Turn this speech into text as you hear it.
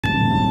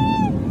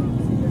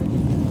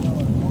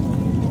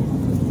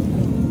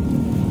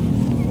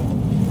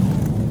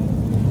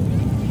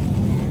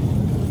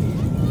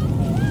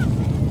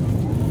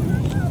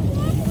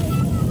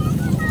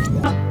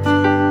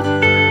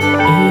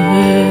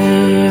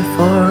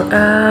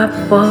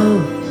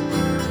apple.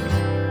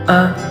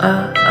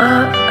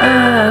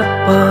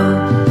 Apple.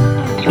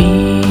 B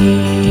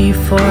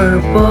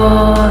for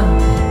ball.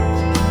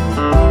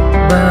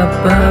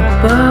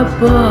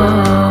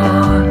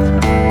 Ball.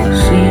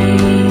 C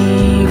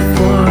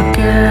for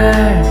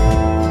cat.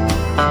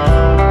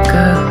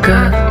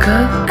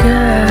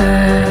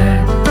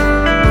 Cat.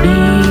 D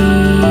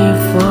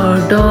for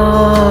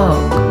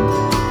dog.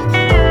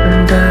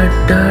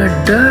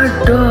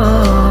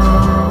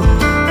 Dog.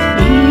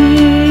 E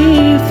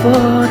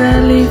for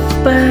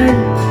elephant.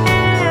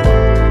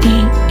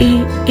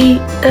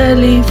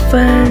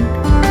 Elephant.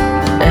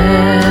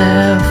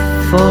 F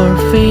for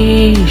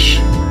fish.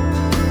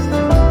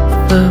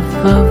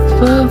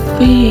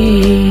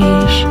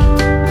 Fish.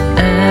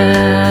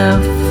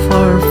 F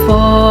for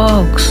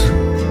fox.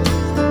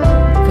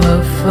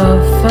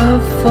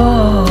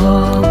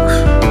 Fox.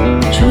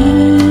 G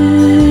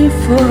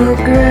for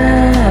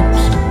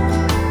grapes.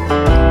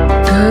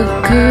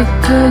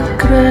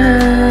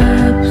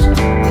 Grapes.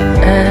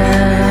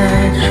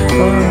 H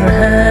for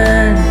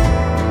hand.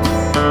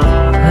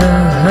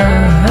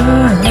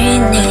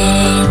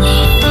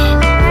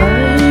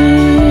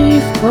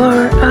 I for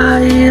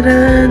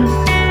iron.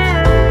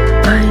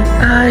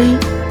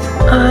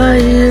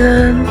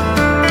 Iron.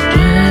 J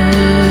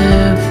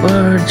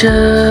for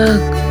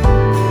jug.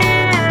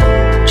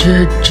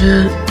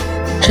 Jug.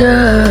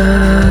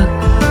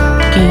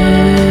 K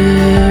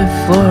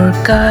for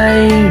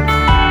kite.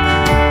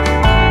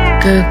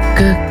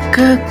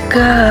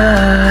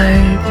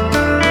 Kite.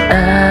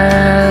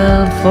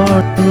 L for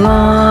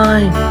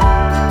line.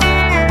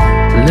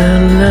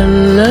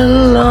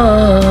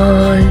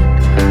 Line.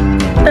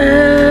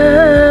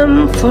 M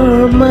for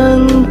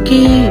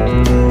monkey.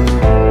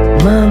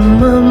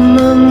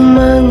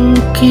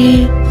 Monkey.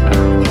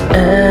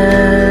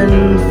 N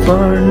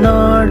for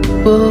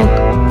notebook.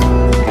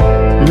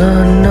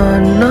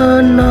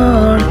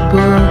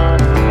 Notebook.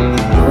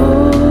 O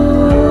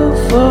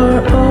for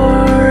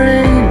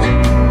orange.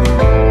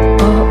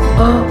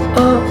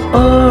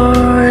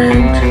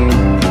 Orange.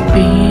 P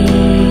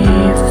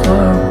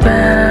for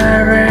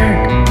parrot.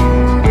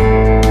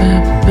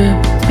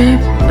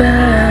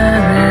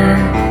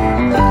 Parrot.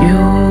 U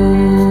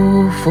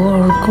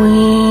for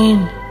queen.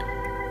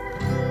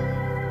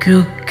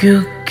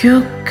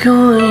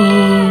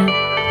 Queen.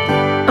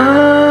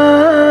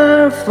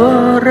 R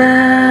for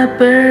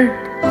rabbit.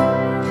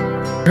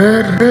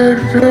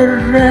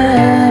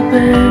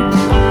 Rabbit.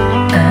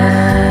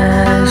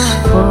 S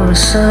for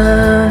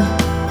sun.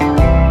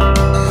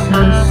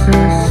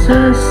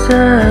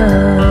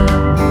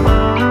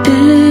 T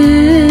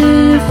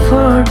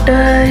for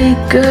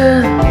tiger.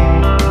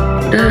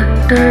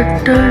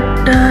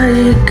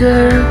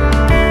 Tiger.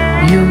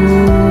 U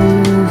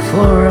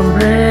for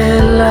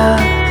umbrella.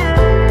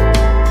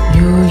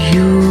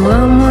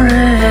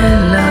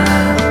 Umbrella.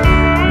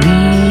 V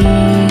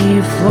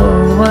for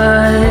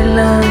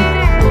violin.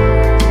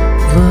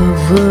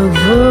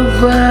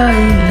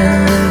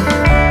 Violin.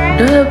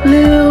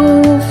 W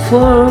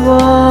for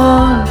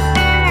wall.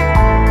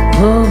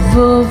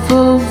 Wolf.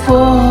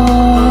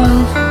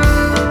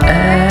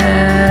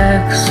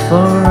 X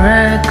for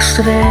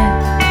X-ray.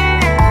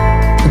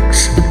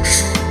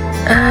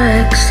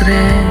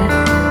 X-ray.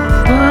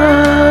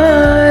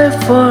 Y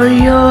for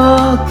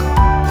york.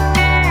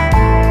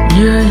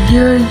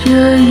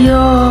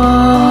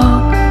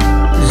 York.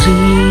 Z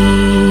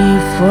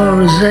for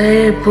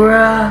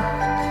zebra.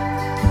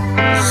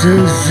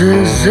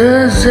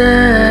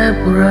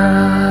 Zebra.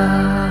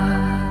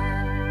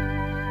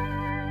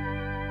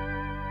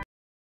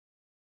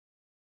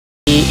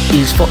 A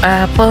is for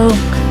apple.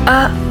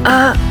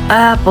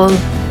 Apple.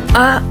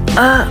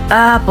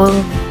 Apple.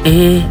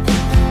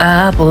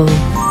 Apple.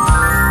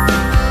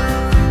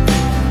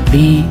 B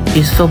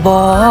is for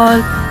ball.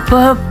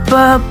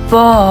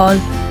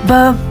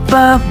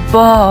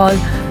 Ball.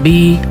 B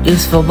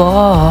is for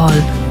ball.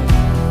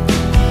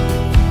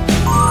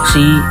 C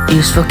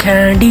is for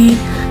candy.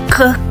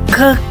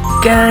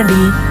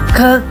 Candy.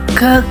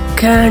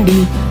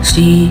 Candy.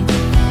 C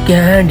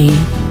candy.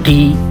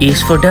 D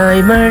is for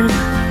diamond.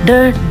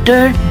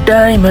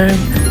 Diamond.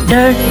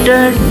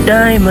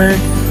 Diamond.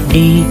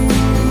 D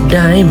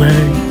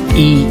diamond.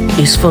 E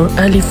is for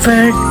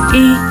elephant.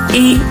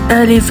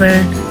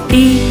 Elephant.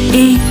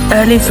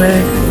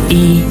 Elephant.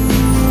 E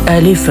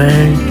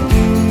elephant.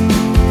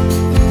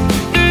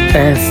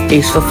 F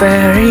is for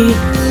fairy.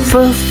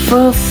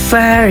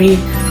 Fairy.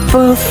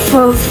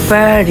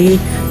 Fairy.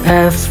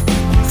 F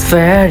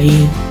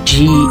fairy.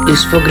 G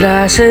is for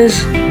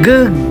glasses.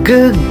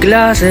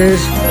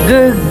 Glasses.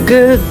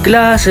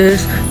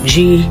 Glasses.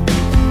 G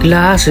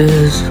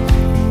glasses.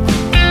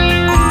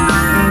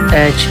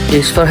 H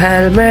is for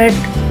helmet.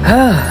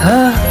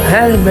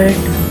 Helmet.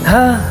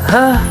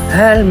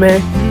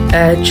 Helmet.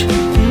 H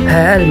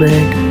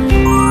helmet.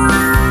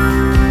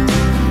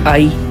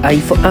 I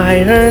for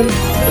iron.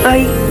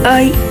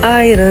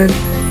 Iron.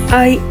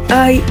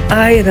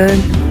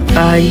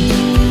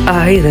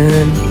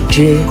 Iron. J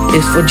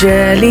is for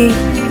jelly.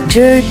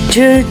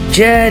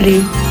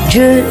 Jelly.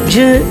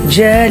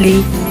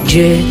 Jelly. J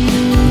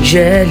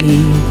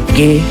jelly.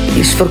 K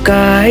is for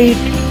kite.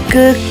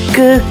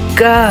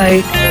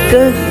 Kite.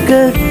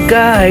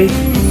 Kite.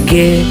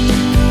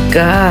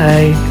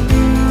 Kite.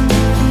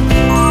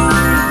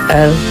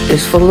 L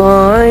is for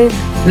line.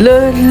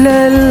 Line.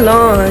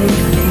 Line.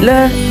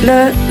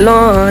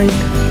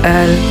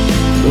 L,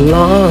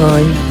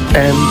 line.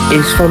 M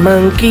is for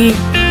monkey.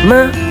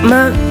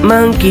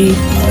 Monkey.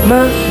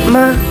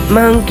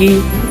 Monkey.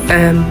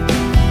 M,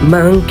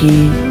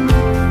 monkey.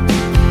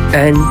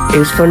 N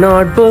is for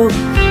notebook.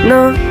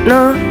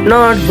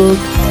 Notebook.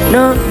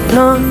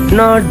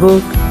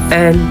 Notebook.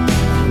 N,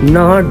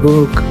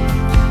 notebook.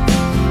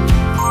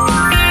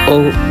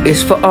 O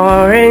is for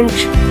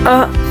orange.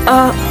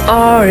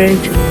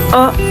 Orange.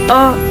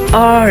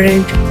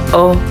 Orange.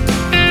 O,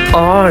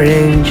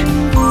 orange.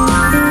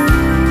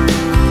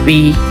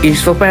 P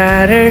is for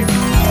parrot.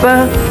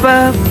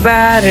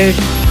 Parrot.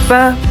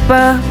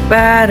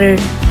 Parrot.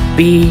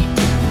 P,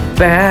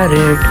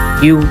 parrot.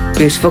 Q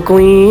is for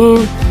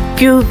queen.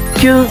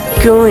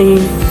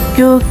 Queen.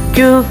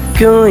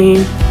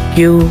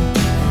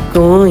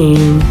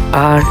 Queen.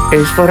 R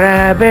is for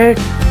rabbit.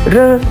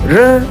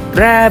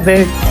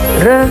 Rabbit.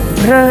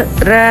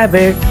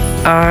 Rabbit.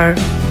 R,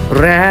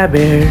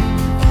 rabbit.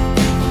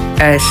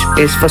 S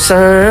is for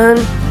sun.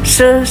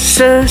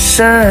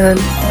 Sun.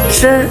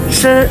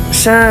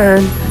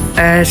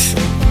 S,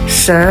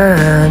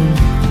 sun.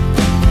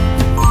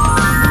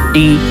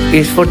 T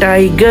is for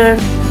tiger.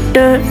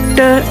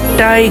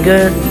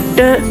 Tiger.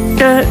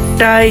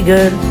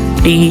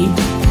 T,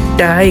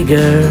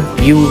 tiger.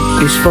 U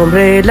is for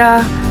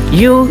umbrella.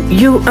 U,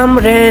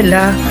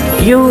 umbrella.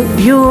 U,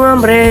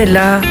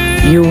 umbrella.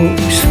 U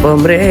is for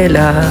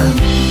umbrella.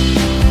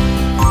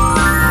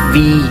 V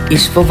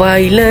is for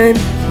violin.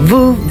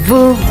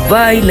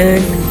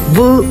 Violin.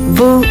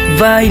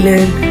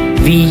 Violin.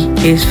 V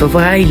is for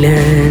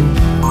violin.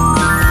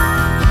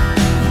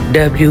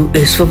 W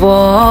is for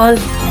wall.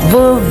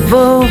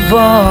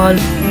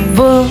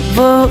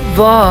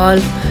 Wall.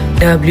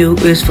 W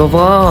is for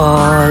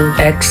wall.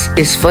 X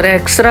is for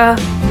extra.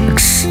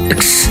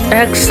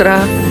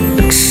 Extra.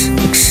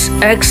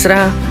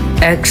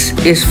 X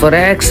is for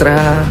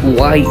extra.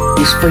 Y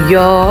is for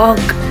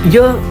York.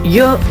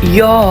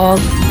 York.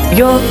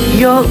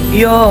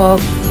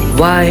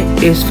 Y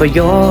is for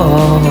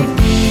York.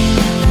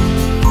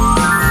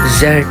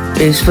 Z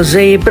is for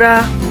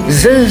zebra.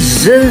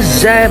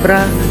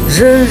 Zebra.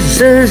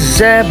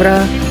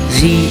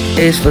 Z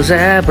is for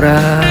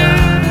zebra.